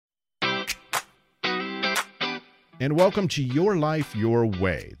And welcome to Your Life, Your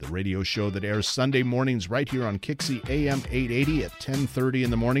Way, the radio show that airs Sunday mornings right here on Kixie AM 880 at 10:30 in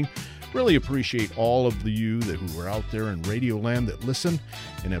the morning. Really appreciate all of you who are out there in Radio Land that listen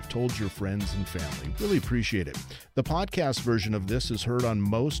and have told your friends and family. Really appreciate it. The podcast version of this is heard on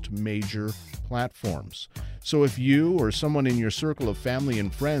most major platforms. So if you or someone in your circle of family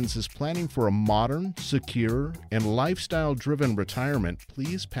and friends is planning for a modern, secure, and lifestyle-driven retirement,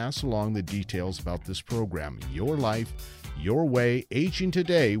 please pass along the details about this program, Your Life, Your Way, Aging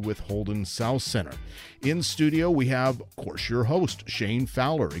Today with Holden South Center. In studio, we have, of course, your host, Shane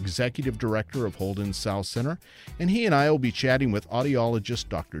Fowler, Executive Director of Holden South Center, and he and I will be chatting with audiologist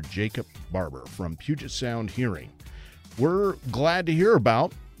Dr. Jacob Barber from Puget Sound Hearing. We're glad to hear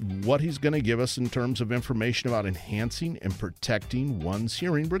about what he's going to give us in terms of information about enhancing and protecting one's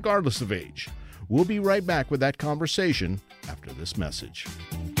hearing regardless of age. We'll be right back with that conversation after this message.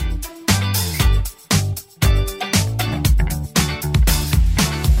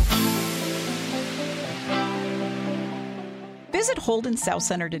 Visit Holden South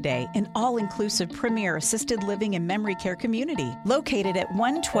Center today, an all-inclusive premier assisted living and memory care community located at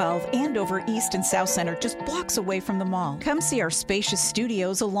 112 Andover East and South Center, just blocks away from the mall. Come see our spacious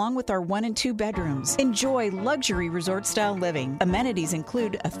studios along with our 1 and 2 bedrooms. Enjoy luxury resort-style living. Amenities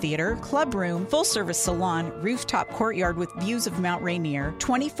include a theater, club room, full-service salon, rooftop courtyard with views of Mount Rainier,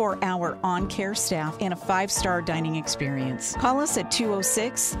 24-hour on-care staff, and a 5-star dining experience. Call us at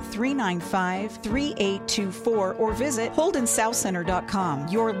 206-395-3824 or visit holdensouthcenter.com.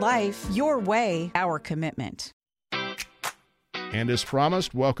 Your life, your way, our commitment. And as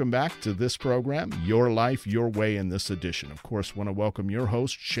promised, welcome back to this program, Your Life, Your Way, in this edition. Of course, want to welcome your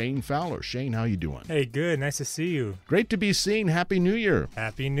host, Shane Fowler. Shane, how you doing? Hey, good. Nice to see you. Great to be seen. Happy New Year.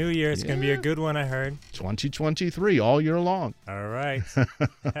 Happy New Year. It's going to be a good one, I heard. 2023, all year long. All right.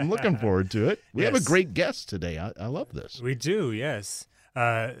 I'm looking forward to it. We have a great guest today. I love this. We do, yes.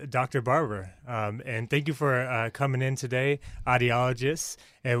 Dr. Barber, and thank you for coming in today, audiologist.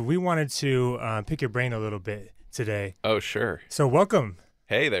 And we wanted to pick your brain a little bit today. Oh, sure. So welcome.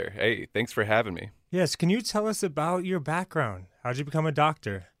 Hey there. Hey, thanks for having me. Yes, can you tell us about your background? How'd you become a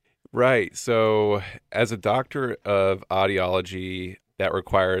doctor? Right. So as a doctor of audiology, that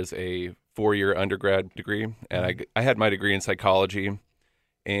requires a 4-year undergrad degree. And I had my degree in psychology.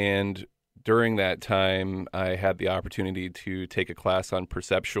 And during that time, I had the opportunity to take a class on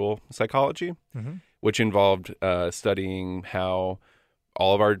perceptual psychology, which involved studying how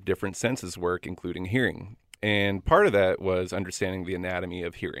all of our different senses work, including hearing. And part of that was understanding the anatomy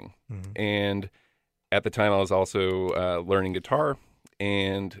of hearing. And at the time, I was also learning guitar,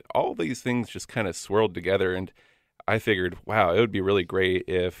 and all these things just kind of swirled together. And I figured, wow, it would be really great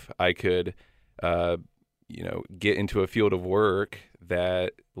if I could get into a field of work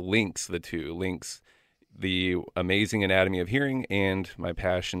that links the two, links the amazing anatomy of hearing and my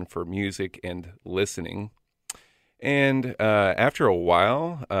passion for music and listening. And after a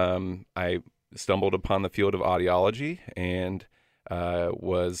while, I stumbled upon the field of audiology and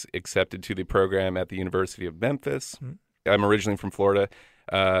was accepted to the program at the University of Memphis. I'm originally from Florida.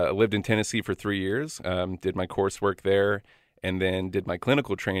 Lived in Tennessee for 3 years, did my coursework there, and then did my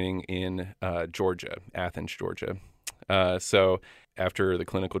clinical training in Georgia, Athens, Georgia. So after the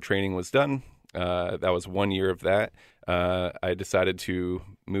clinical training was done, that was 1 year of that, I decided to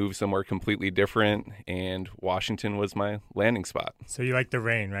move somewhere completely different, and Washington was my landing spot. So you like the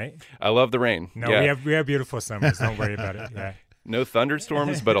rain, right? I love the rain. No, yeah. we have beautiful summers. Don't worry about it. Yeah. No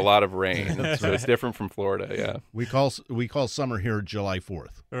thunderstorms, but a lot of rain. So it's different from Florida, yeah. We call summer here July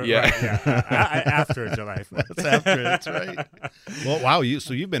 4th. Yeah. Right, yeah. After July 4th. That's after it, that's right. Well, wow,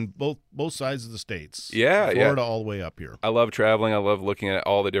 so you've been both sides of the states. Yeah, Florida all the way up here. I love traveling. I love looking at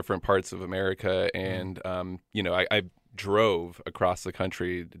all the different parts of America, and I drove across the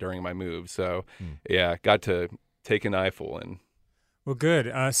country during my move. So, got to take an eyeful and. Well,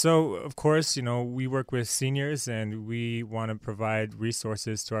 good. So, of course, we work with seniors, and we want to provide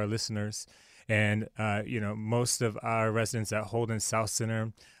resources to our listeners. And, most of our residents at Holden South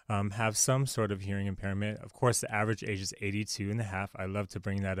Center have some sort of hearing impairment. Of course, the average age is 82 and a half. I love to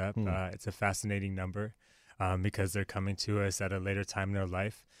bring that up. It's a fascinating number because they're coming to us at a later time in their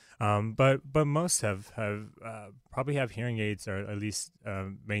life. But most have probably have hearing aids, or at least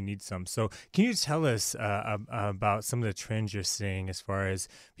may need some. So can you tell us about some of the trends you're seeing as far as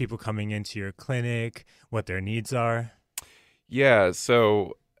people coming into your clinic, what their needs are? Yeah,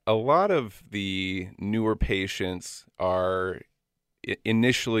 so a lot of the newer patients are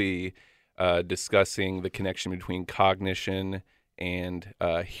initially discussing the connection between cognition and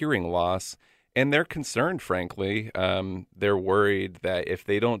hearing loss. And they're concerned, frankly. They're worried that if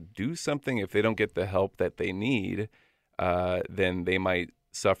they don't do something, if they don't get the help that they need, then they might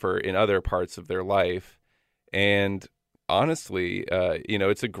suffer in other parts of their life. And honestly,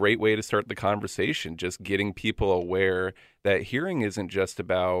 it's a great way to start the conversation, just getting people aware that hearing isn't just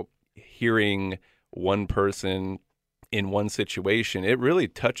about hearing one person in one situation. It really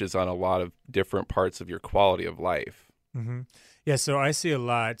touches on a lot of different parts of your quality of life. Mm-hmm. Yeah, so I see a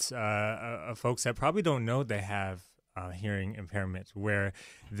lot of folks that probably don't know they have hearing impairment, where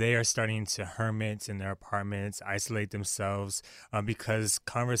they are starting to hermit in their apartments, isolate themselves because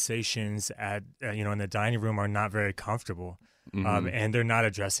conversations at in the dining room are not very comfortable. And they're not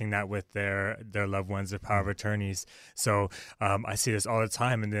addressing that with their loved ones, their power of attorneys. So I see this all the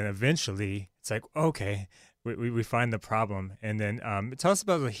time, and then eventually it's like, okay, we find the problem. And then tell us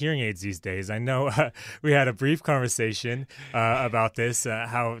about the hearing aids these days. I know we had a brief conversation about this,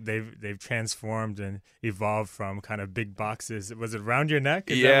 how they've transformed and evolved from kind of big boxes. Was it around your neck?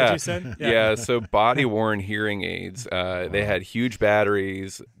 Is that what you said? Yeah. So body-worn hearing aids, they had huge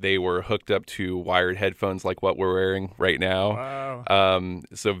batteries. They were hooked up to wired headphones like what we're wearing right now. Wow.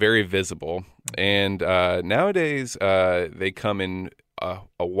 So very visible. And nowadays, they come in a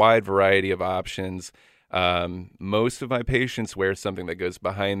wide variety of options. Most of my patients wear something that goes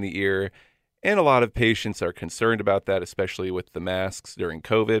behind the ear, and a lot of patients are concerned about that, especially with the masks during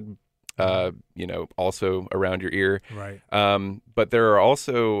COVID, also around your ear. Right. But there are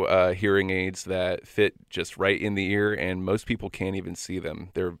also from aids that fit just right in the ear, and most people can't even see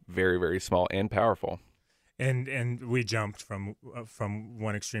them. They're very, very small and powerful. And we jumped from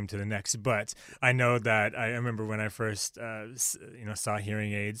one extreme to the next, but I know that I remember when I first saw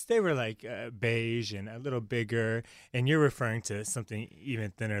hearing aids, they were like beige and a little bigger, and you're referring to something even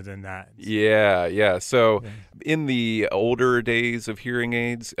thinner than that. Yeah. So in the older days of hearing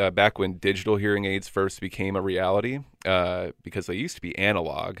aids, back when digital hearing aids first became a reality, because they used to be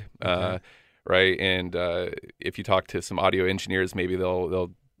analog, right? And if you talk to some audio engineers, maybe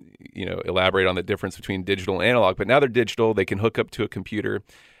they'll elaborate on the difference between digital and analog, but now they're digital. They can hook up to a computer.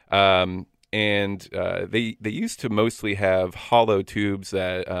 And they used to mostly have hollow tubes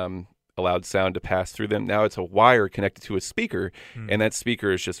that allowed sound to pass through them. Now it's a wire connected to a speaker, and that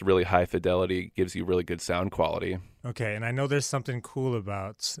speaker is just really high fidelity, gives you really good sound quality. Okay, and I know there's something cool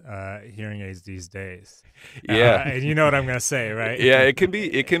about hearing aids these days. Yeah, and you know what I'm going to say, right? Yeah, it can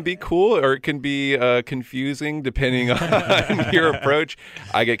be cool, or it can be confusing depending on your approach.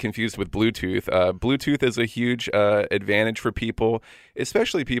 I get confused with Bluetooth. Bluetooth is a huge advantage for people,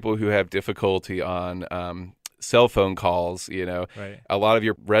 especially people who have difficulty on cell phone calls. Right. A lot of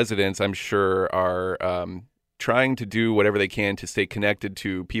your residents, I'm sure, are trying to do whatever they can to stay connected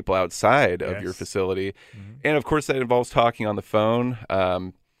to people outside of your facility. And of course that involves talking on the phone.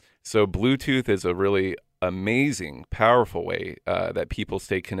 So Bluetooth is a really amazing, powerful way that people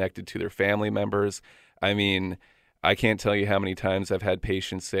stay connected to their family members. I mean, I can't tell you how many times I've had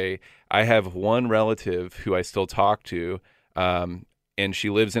patients say, I have one relative who I still talk to, and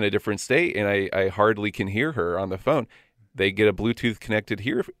she lives in a different state, and I hardly can hear her on the phone. They get a Bluetooth connected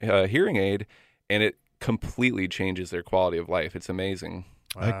hearing aid, and it completely changes their quality of life. It's amazing.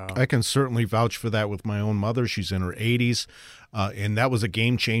 Wow. I can certainly vouch for that with my own mother. She's in her 80s, and that was a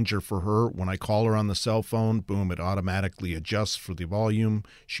game changer for her. When I call her on the cell phone, boom, it automatically adjusts for the volume.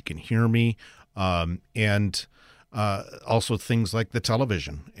 She can hear me, and also things like the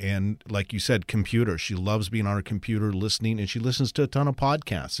television. And like you said, computer. She loves being on her computer listening, and she listens to a ton of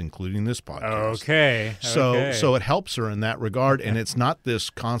podcasts, including this podcast. Okay. So it helps her in that regard, and it's not this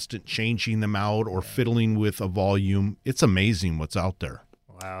constant changing them out or fiddling with a volume. It's amazing what's out there.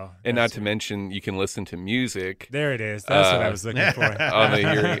 Wow. And not to mention, you can listen to music. There it is. That's what I was looking for. On the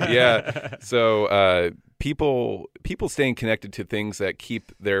hearing. Yeah. So people staying connected to things that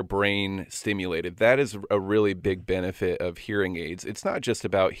keep their brain stimulated, that is a really big benefit of hearing aids. It's not just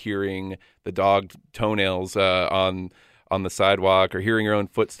about hearing the dog toenails on the sidewalk, or hearing your own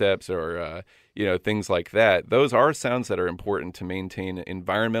footsteps, or things like that. Those are sounds that are important to maintain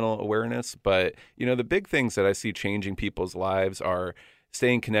environmental awareness. But the big things that I see changing people's lives are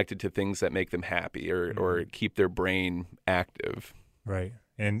staying connected to things that make them happy, or keep their brain active. Right.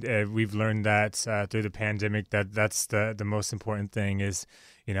 And we've learned that through the pandemic, that's the most important thing is,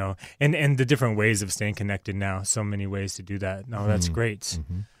 and the different ways of staying connected now. So many ways to do that. No, that's great.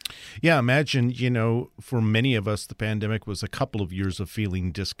 Mm-hmm. Yeah, imagine, for many of us, the pandemic was a couple of years of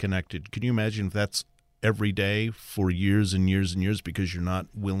feeling disconnected. Can you imagine if that's every day for years and years and years because you're not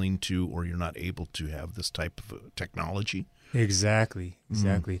willing to or you're not able to have this type of technology? Exactly.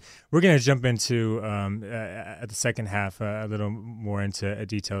 We're going to jump into, at the second half, a little more into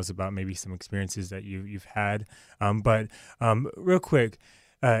details about maybe some experiences that you've had. But real quick,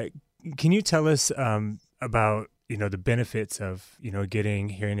 can you tell us about, the benefits of, getting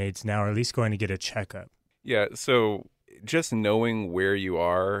hearing aids now, or at least going to get a checkup? Yeah, so just knowing where you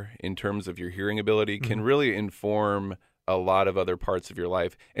are in terms of your hearing ability can really inform a lot of other parts of your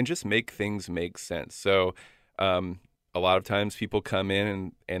life and just make things make sense. So, a lot of times people come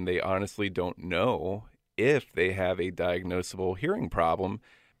in and they honestly don't know if they have a diagnosable hearing problem,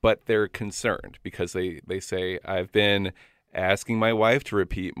 but they're concerned because they say, I've been asking my wife to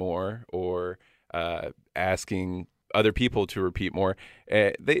repeat more or asking other people to repeat more.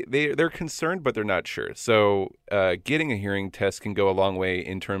 They're concerned, but they're not sure. So getting a hearing test can go a long way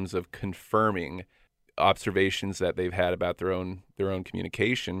in terms of confirming observations that they've had about their own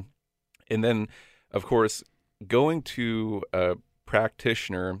communication. And then, of course, going to a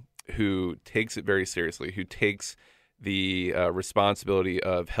practitioner who takes it very seriously, who takes the responsibility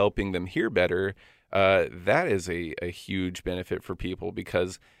of helping them hear better, that is a huge benefit for people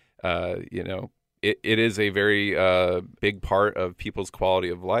because, it is a very big part of people's quality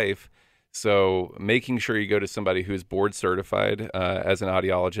of life. So making sure you go to somebody who is board certified. As an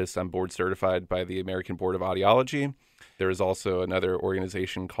audiologist, I'm board certified by the American Board of Audiology. There is also another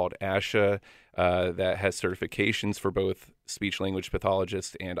organization called ASHA that has certifications for both speech-language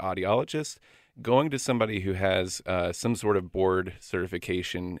pathologists and audiologists. Going to somebody who has some sort of board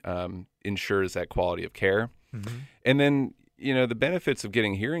certification ensures that quality of care. Mm-hmm. And then, the benefits of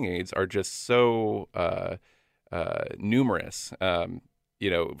getting hearing aids are just so numerous.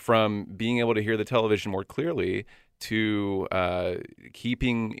 From being able to hear the television more clearly to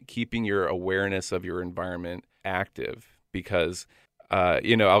keeping your awareness of your environment active. Because,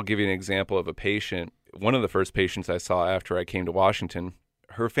 I'll give you an example of a patient. One of the first patients I saw after I came to Washington,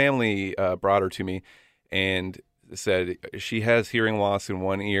 her family brought her to me and said she has hearing loss in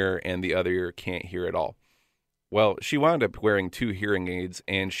one ear and the other ear can't hear at all. Well, she wound up wearing 2 hearing aids,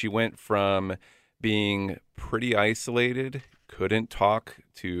 and she went from being pretty isolated, couldn't talk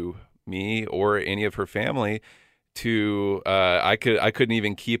to me or any of her family, to I couldn't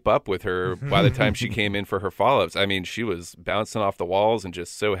even keep up with her by the time she came in for her follow-ups. I mean, she was bouncing off the walls and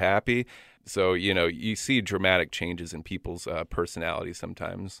just so happy. So, you see dramatic changes in people's personality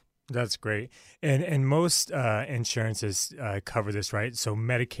sometimes. That's great. And most insurances cover this, right? So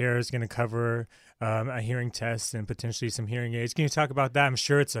Medicare is going to cover a hearing test and potentially some hearing aids. Can you talk about that? I'm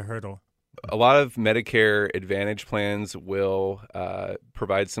sure it's a hurdle. A lot of Medicare Advantage plans will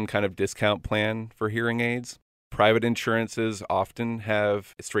provide some kind of discount plan for hearing aids. Private insurances often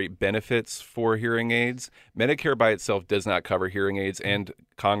have straight benefits for hearing aids. Medicare by itself does not cover hearing aids, and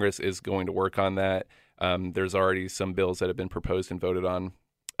Congress is going to work on that. There's already some bills that have been proposed and voted on.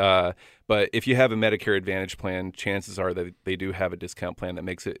 But if you have a Medicare Advantage plan, chances are that they do have a discount plan that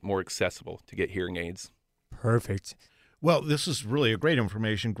makes it more accessible to get hearing aids. Perfect. Well, this is really a great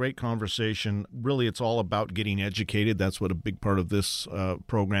information, great conversation. Really, it's all about getting educated. That's what a big part of this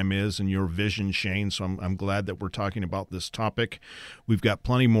program is, and your vision, Shane. So I'm glad that we're talking about this topic. We've got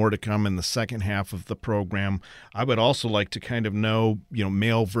plenty more to come in the second half of the program. I would also like to kind of know,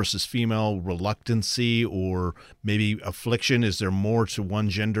 male versus female reluctancy or maybe affliction. Is there more to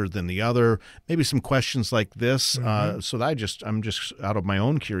one gender than the other? Maybe some questions like this. So that I'm just out of my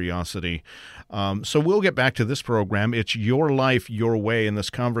own curiosity. So we'll get back to this program. It's Your Life, Your Way, in this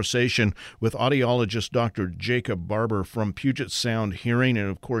conversation with audiologist Dr. Jacob Barber from Puget Sound Hearing, and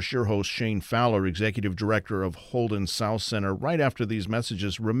of course your host Shane Fowler, Executive Director of Holden South Center. Right after these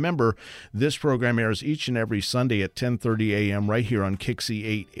messages, remember this program airs each and every Sunday at 10:30 a.m. right here on Kixie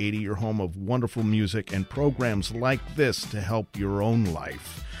 880, your home of wonderful music and programs like this to help your own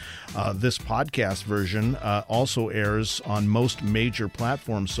life. This podcast version also airs on most major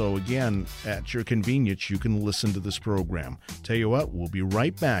platforms. So again, at your convenience, you can listen to this program. Tell you what, we'll be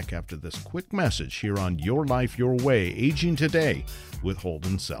right back after this quick message here on Your Life, Your Way, Aging Today with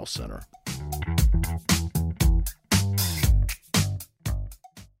Holden South Center.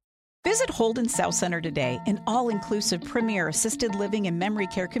 Visit Holden South Center today, an all-inclusive premier assisted living and memory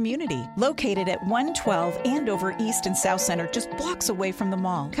care community located at 112 Andover East and South Center, just blocks away from the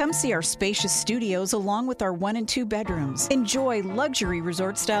mall. Come see our spacious studios along with our 1 and 2 bedrooms. Enjoy luxury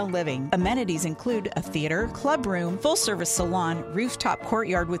resort-style living. Amenities include a theater, club room, full-service salon, rooftop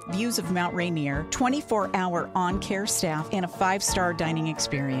courtyard with views of Mount Rainier, 24-hour on-care staff, and a 5-star dining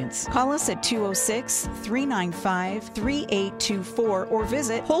experience. Call us at 206-395-3824 or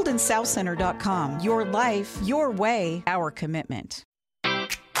visit Holden South HoldenSouthCenter.com. Your life, your way, our commitment.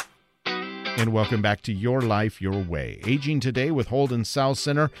 And welcome back to Your Life, Your Way. Aging Today with Holden South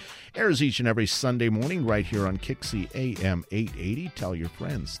Center airs each and every Sunday morning right here on Kixie AM 880. Tell your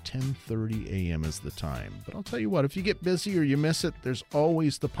friends, 10:30 a.m. is the time. But I'll tell you what, if you get busy or you miss it, there's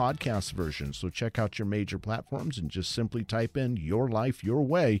always the podcast version. So check out your major platforms and just simply type in Your Life, Your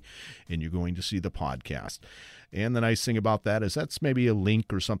Way, and you're going to see the podcast. And the nice thing about that is that's maybe a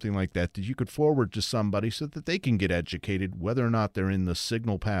link or something like that that you could forward to somebody so that they can get educated, whether or not they're in the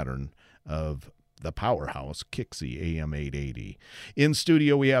signal pattern of the powerhouse, Kixie AM 880. In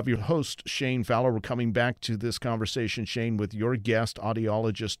studio, we have your host, Shane Fowler. We're coming back to this conversation, Shane, with your guest,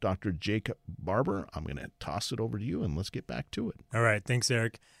 audiologist, Dr. Jacob Barber. I'm going to toss it over to you, and let's get back to it. All right. Thanks,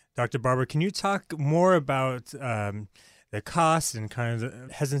 Eric. Dr. Barber, can you talk more about the cost and kind of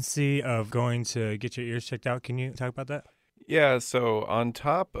the hesitancy of going to get your ears checked out? Can you talk about that? Yeah, so on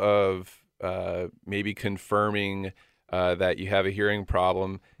top of maybe confirming that you have a hearing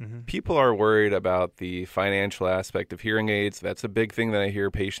problem, people are worried about the financial aspect of hearing aids. That's a big thing that I hear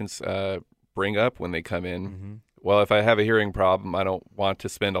patients bring up when they come in. Well, if I have a hearing problem, I don't want to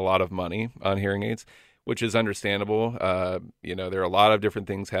spend a lot of money on hearing aids, which is understandable. There are a lot of different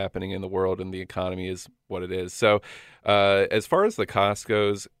things happening in the world, and the economy is what it is. So as far as the cost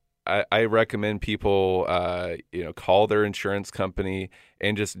goes, I recommend people, call their insurance company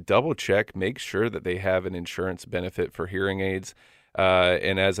and just double check, make sure that they have an insurance benefit for hearing aids.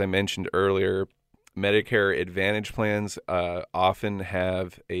 And as I mentioned earlier, Medicare Advantage plans often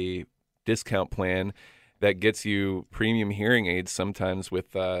have a discount plan that gets you premium hearing aids, sometimes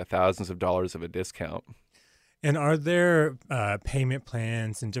with thousands of dollars of a discount. And are there payment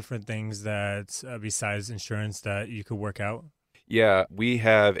plans and different things that, besides insurance, that you could work out? Yeah, we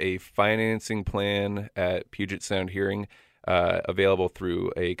have a financing plan at Puget Sound Hearing available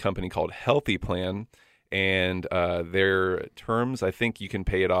through a company called Healthy Plan. And their terms, I think you can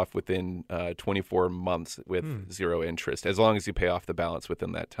pay it off within 24 months with zero interest, as long as you pay off the balance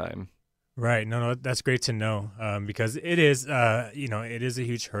within that time. Right. No, that's great to know because it is, it is a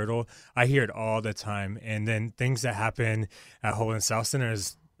huge hurdle. I hear it all the time. And then things that happen at Holden South Center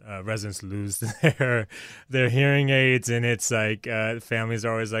is residents lose their hearing aids, and it's like families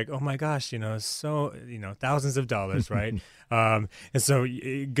are always like, oh my gosh, thousands of dollars, right? And so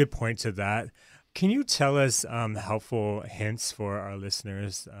good point to that. Can you tell us helpful hints for our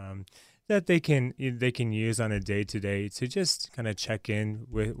listeners that they can use on a day-to-day to just kind of check in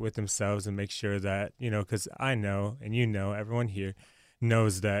with themselves and make sure that, because I know, and everyone here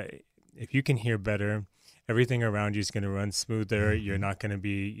knows that if you can hear better, everything around you is going to run smoother. You're not going to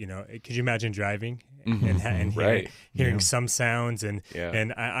be, could you imagine driving and hearing some sounds?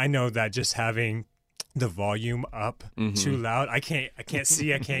 And I know that just having the volume up too loud, I can't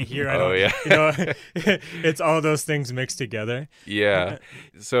see, I can't hear. It's all those things mixed together. Yeah.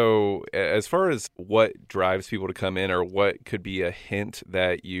 So as far as what drives people to come in, or what could be a hint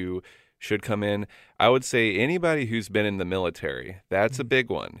that you should come in, I would say anybody who's been in the military, that's a big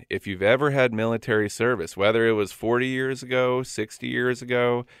one. If you've ever had military service, whether it was 40 years ago, 60 years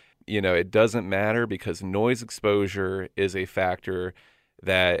ago, it doesn't matter, because noise exposure is a factor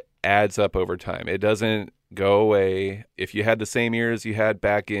that adds up over time. It doesn't go away. If you had the same ears you had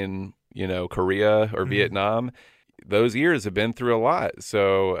back in, Korea or Vietnam, those ears have been through a lot.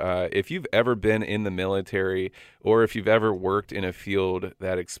 So if you've ever been in the military, or if you've ever worked in a field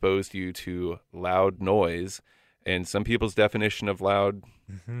that exposed you to loud noise, and some people's definition of loud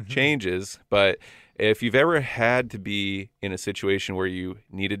changes, but if you've ever had to be in a situation where you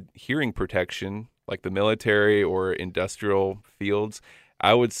needed hearing protection, like the military or industrial fields,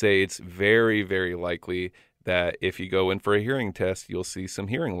 I would say it's very, very likely that if you go in for a hearing test, you'll see some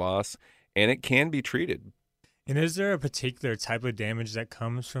hearing loss, and it can be treated. And is there a particular type of damage that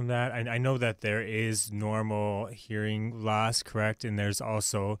comes from that? I know that there is normal hearing loss, correct? And there's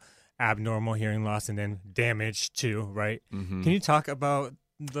also abnormal hearing loss and then damage too, right? Can you talk about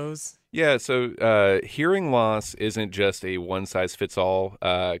those? Yeah, so hearing loss isn't just a one-size-fits-all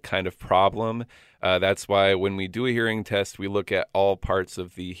kind of problem. That's why when we do a hearing test, we look at all parts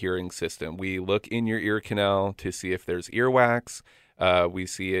of the hearing system. We look in your ear canal to see if there's earwax. We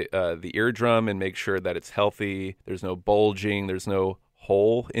see the eardrum and make sure that it's healthy. There's no bulging. There's no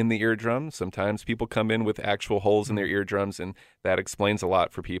hole in the eardrum. Sometimes people come in with actual holes in their eardrums, and that explains a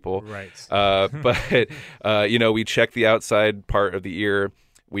lot for people. Right. But we check the outside part of the ear.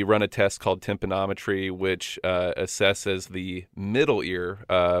 We run a test called tympanometry, which assesses the middle ear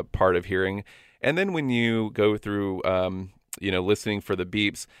part of hearing. And then when you go through listening for the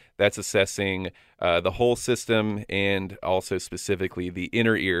beeps. That's assessing the whole system and also specifically the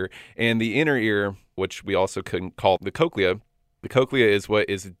inner ear. And the inner ear, which we also can call the cochlea. The cochlea is what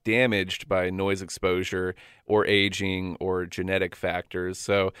is damaged by noise exposure or aging or genetic factors.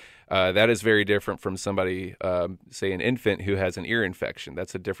 So that is very different from somebody, say an infant who has an ear infection.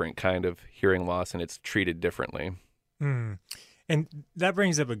 That's a different kind of hearing loss, and it's treated differently. And that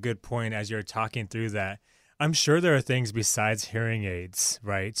brings up a good point as you're talking through that. I'm sure there are things besides hearing aids,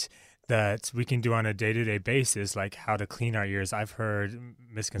 right, that we can do on a day-to-day basis, like how to clean our ears. I've heard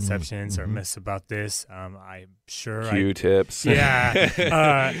misconceptions or myths about this. I'm sure Q-tips.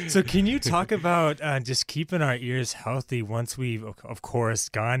 So can you talk about just keeping our ears healthy once we've, of course,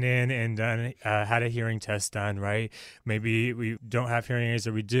 gone in and done had a hearing test done, right? Maybe we don't have hearing aids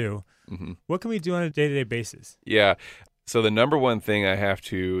or we do. What can we do on a day-to-day basis? Yeah. So the number one thing I have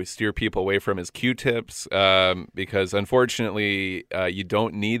to steer people away from is Q-tips because unfortunately you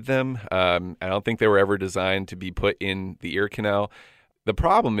don't need them. I don't think they were ever designed to be put in the ear canal. The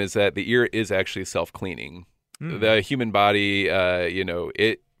problem is that the ear is actually self-cleaning. The human body,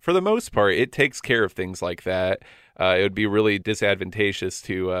 it for the most part, it takes care of things like that. It would be really disadvantageous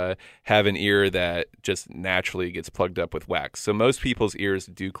to have an ear that just naturally gets plugged up with wax. So most people's ears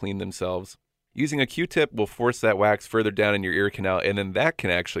do clean themselves. Using a Q-tip will force that wax further down in your ear canal, and then that can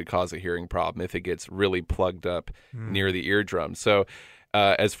actually cause a hearing problem if it gets really plugged up near the eardrum. So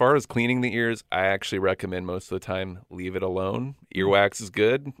as far as cleaning the ears, I actually recommend most of the time leave it alone. Earwax is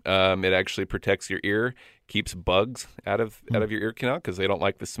good. It actually protects your ear, keeps bugs out of your ear canal because they don't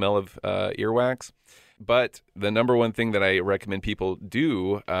like the smell of earwax. But the number one thing that I recommend people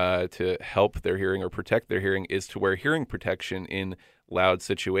do to help their hearing or protect their hearing is to wear hearing protection in loud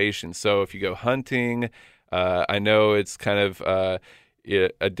situations. So if you go hunting, I know it's kind of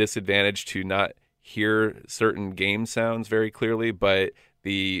a disadvantage to not hear certain game sounds very clearly, but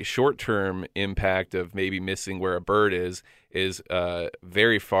the short-term impact of maybe missing where a bird is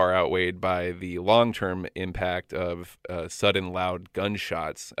very far outweighed by the long-term impact of sudden loud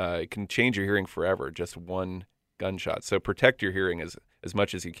gunshots. It can change your hearing forever, just one gunshot. So protect your hearing as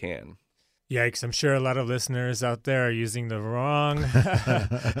much as you can. Yikes! I'm sure a lot of listeners out there are using the wrong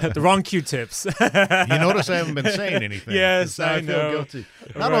Q-tips. You notice I haven't been saying anything. Yes, I feel know. guilty.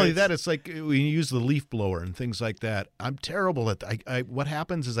 Not only that, it's like when you use the leaf blower and things like that. I'm terrible at that. What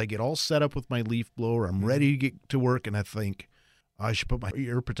happens is I get all set up with my leaf blower. I'm ready to get to work, and I think I should put my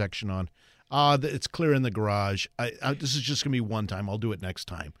ear protection on. It's clear in the garage. This is just going to be one time. I'll do it next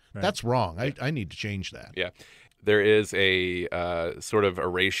time. Right. That's wrong. I need to change that. Yeah. There is a sort of a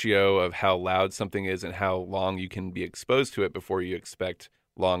ratio of how loud something is and how long you can be exposed to it before you expect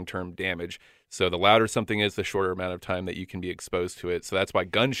long-term damage. So the louder something is, the shorter amount of time that you can be exposed to it. So that's why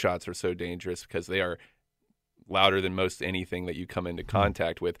gunshots are so dangerous, because they are louder than most anything that you come into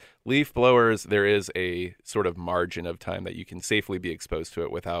contact with. Leaf blowers, there is a sort of margin of time that you can safely be exposed to it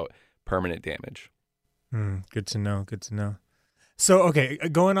without permanent damage. Good to know. Good to know. So, okay,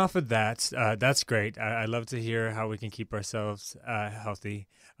 going off of that, that's great. I love to hear how we can keep ourselves healthy.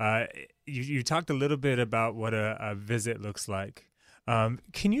 You talked a little bit about what a visit looks like.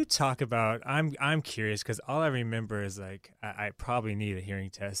 Can you talk about, I'm curious because all I remember is like, I probably need a hearing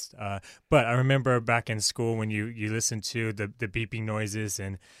test. But I remember back in school when you listened to the beeping noises,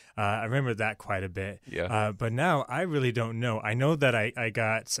 and I remember that quite a bit. Yeah. But now I really don't know. I know that I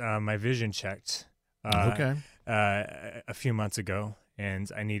got my vision checked. A few months ago, and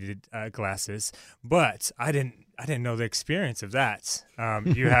I needed glasses, but I didn't know the experience of that.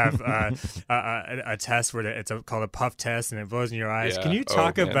 You have a test where it's called a puff test, and it blows in your eyes. Yeah. Can you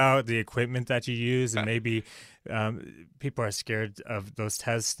talk about the equipment that you use, and maybe people are scared of those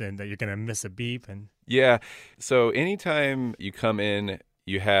tests and that you're going to miss a beep? And yeah, so anytime you come in,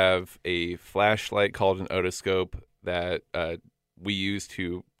 you have a flashlight called an otoscope that we use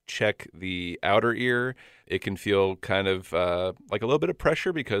to check the outer ear. It can feel kind of like a little bit of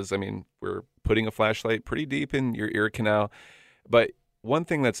pressure because, I mean, we're putting a flashlight pretty deep in your ear canal. But one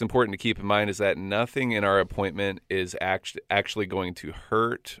thing that's important to keep in mind is that nothing in our appointment is actually going to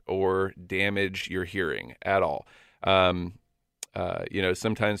hurt or damage your hearing at all.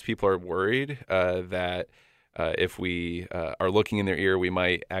 Sometimes people are worried that if we are looking in their ear, we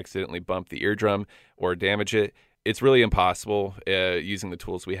might accidentally bump the eardrum or damage it. It's really impossible using the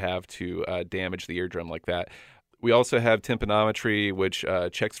tools we have to damage the eardrum like that. We also have tympanometry, which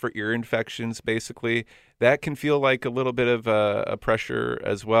checks for ear infections, basically. That can feel like a little bit of a pressure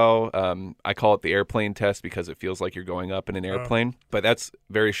as well. I call it the airplane test because it feels like you're going up in an airplane, but that's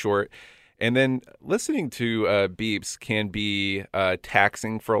very short. And then listening to beeps can be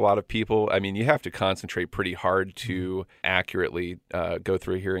taxing for a lot of people. I mean, you have to concentrate pretty hard to accurately go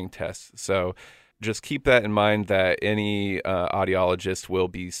through a hearing test. So just keep that in mind, that any audiologist will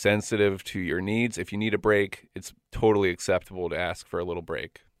be sensitive to your needs. If you need a break, it's totally acceptable to ask for a little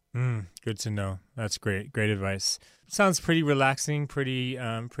break. Good to know. That's great. Great advice. Sounds pretty relaxing, pretty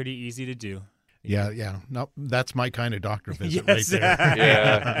easy to do. Yeah. No, that's my kind of doctor visit Yes. right there.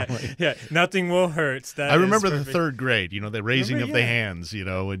 Yeah. Yeah, nothing will hurt. I remember the third grade, the raising of the hands,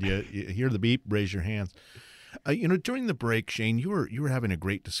 when you hear the beep, raise your hands. During the break, Shane, you were having a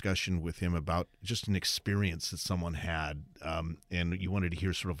great discussion with him about just an experience that someone had, and you wanted to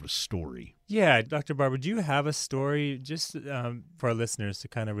hear sort of a story. Yeah, Dr. Barber, do you have a story just for our listeners to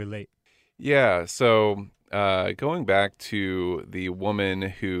kind of relate? Yeah, so going back to the woman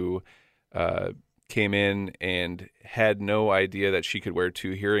who came in and had no idea that she could wear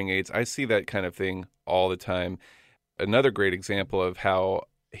 2 hearing aids, I see that kind of thing all the time. Another great example of how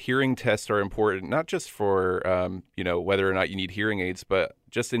hearing tests are important, not just for, whether or not you need hearing aids, but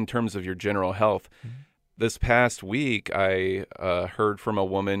just in terms of your general health. Mm-hmm. This past week, I heard from a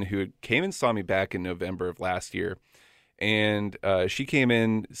woman who came and saw me back in November of last year. And she came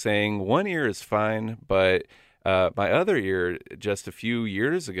in saying, one ear is fine, but my other ear, just a few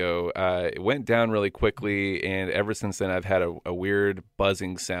years ago, it went down really quickly. And ever since then, I've had a weird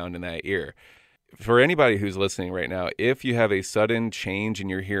buzzing sound in that ear. For anybody who's listening right now, if you have a sudden change in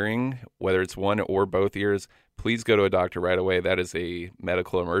your hearing, whether it's one or both ears, please go to a doctor right away. That is a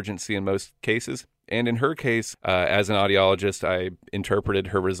medical emergency in most cases. And in her case, as an audiologist, I interpreted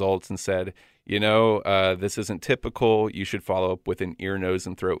her results and said, this isn't typical. You should follow up with an ear, nose,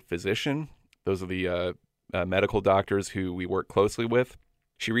 and throat physician. Those are the medical doctors who we work closely with.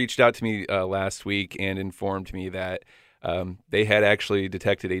 She reached out to me last week and informed me that they had actually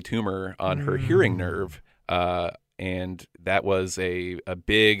detected a tumor on her hearing nerve. And that was a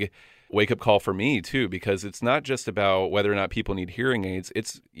big wake-up call for me, too, because it's not just about whether or not people need hearing aids.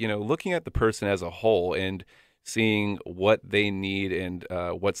 It's, looking at the person as a whole and seeing what they need and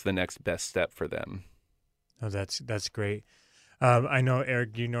what's the next best step for them. Oh, that's great. I know,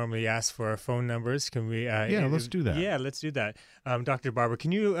 Eric, you normally ask for our phone numbers. Can we? Let's do that. Yeah, let's do that. Dr. Barber,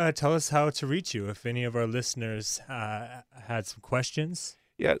 can you tell us how to reach you if any of our listeners had some questions?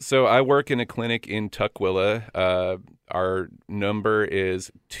 Yeah, so I work in a clinic in Tukwila. Our number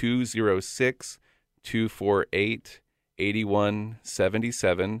is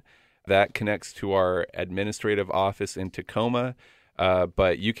 206-248-8177. That connects to our administrative office in Tacoma.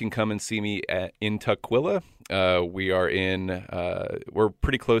 But you can come and see me in Tukwila. We're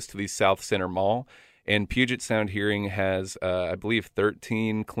pretty close to the South Center Mall, and Puget Sound Hearing has, I believe,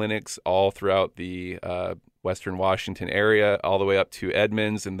 13 clinics all throughout the Western Washington area, all the way up to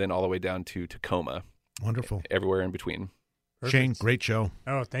Edmonds, and then all the way down to Tacoma. Wonderful. Everywhere in between. Perfect. Shane, great show.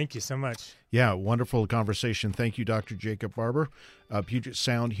 Oh, thank you so much. Yeah, wonderful conversation. Thank you, Dr. Jacob Barber. Puget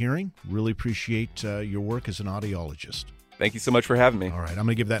Sound Hearing, really appreciate your work as an audiologist. Thank you so much for having me. All right, I'm going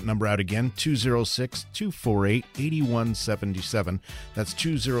to give that number out again, 206-248-8177. That's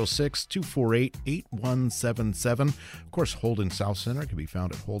 206-248-8177. Of course, Holden South Center can be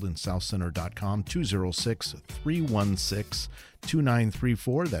found at holdensouthcenter.com,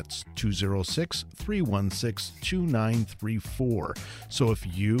 206-316-2934. That's 206-316-2934. So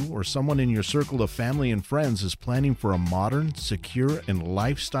if you or someone in your circle of family and friends is planning for a modern, secure, and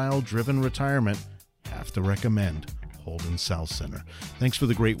lifestyle-driven retirement, have to recommend Holden South Center. Thanks for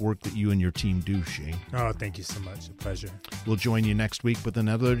the great work that you and your team do, Shane. Oh, thank you so much. A pleasure. We'll join you next week with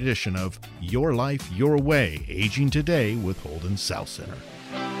another edition of Your Life, Your Way, Aging Today with Holden South Center.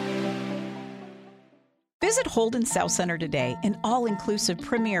 Visit Holden South Center today, an all-inclusive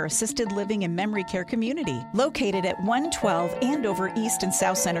premier assisted living and memory care community located at 112 Andover East and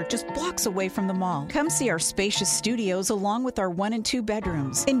South Center, just blocks away from the mall. Come see our spacious studios along with our 1 and 2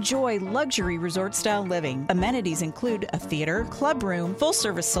 bedrooms. Enjoy luxury resort-style living. Amenities include a theater, club room,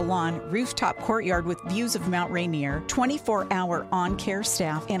 full-service salon, rooftop courtyard with views of Mount Rainier, 24-hour on-care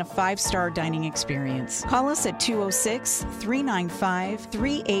staff, and a 5-star dining experience. Call us at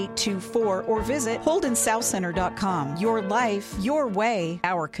 206-395-3824 or visit holdensouthcenter.com. Your life, your way,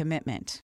 our commitment.